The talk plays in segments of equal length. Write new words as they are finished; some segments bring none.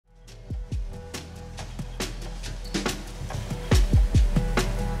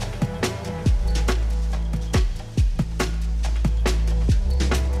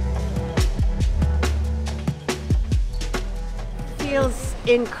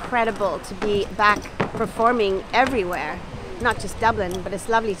incredible to be back performing everywhere, not just Dublin, but it's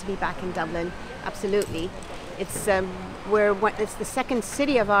lovely to be back in Dublin. Absolutely, it's it's the second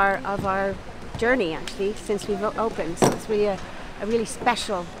city of our journey actually since we've opened. So it's really a really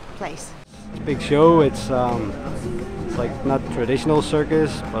special place. It's a big show. It's like not traditional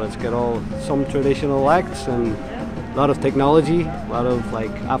circus, but it's got some traditional acts and a lot of technology, a lot of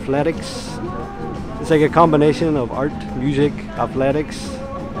like athletics. It's like a combination of art, music, athletics,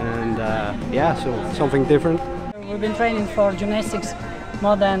 and yeah, so something different. We've been training for gymnastics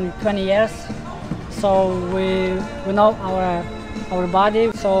more than 20 years, so we know our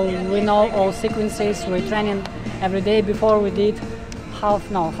body, so we know all sequences. We're training every day. Before we did half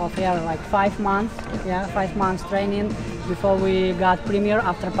year, like 5 months, 5 months training before we got premiere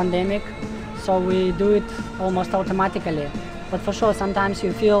after pandemic. So we do it almost automatically. But for sure, sometimes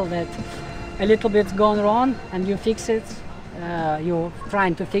you feel that a little bit's gone wrong and you fix it. You're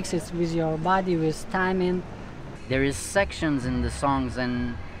trying to fix it with your body, with timing. There is sections in the songs,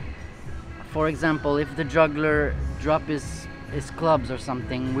 and for example, if the juggler drop his clubs or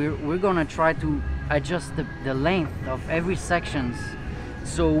something, we're gonna try to adjust the length of every sections.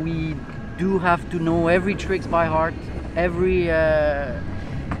 So we do have to know every tricks by heart, every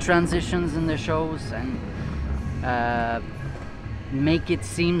transitions in the shows, and make it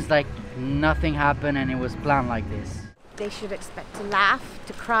seems like nothing happened and it was planned like this. They should expect to laugh,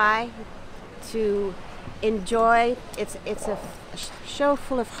 to cry, to enjoy. It's a show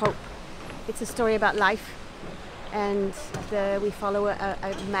full of hope. It's a story about life, and we follow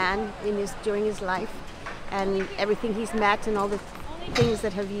a man during his life and everything he's met and all the things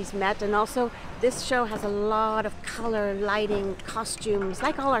that he's met. And also this show has a lot of color, lighting, costumes,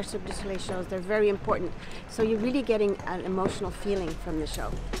 like all our Cirque du Soleil shows. They're very important, so you're really getting an emotional feeling from the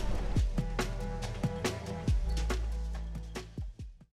show.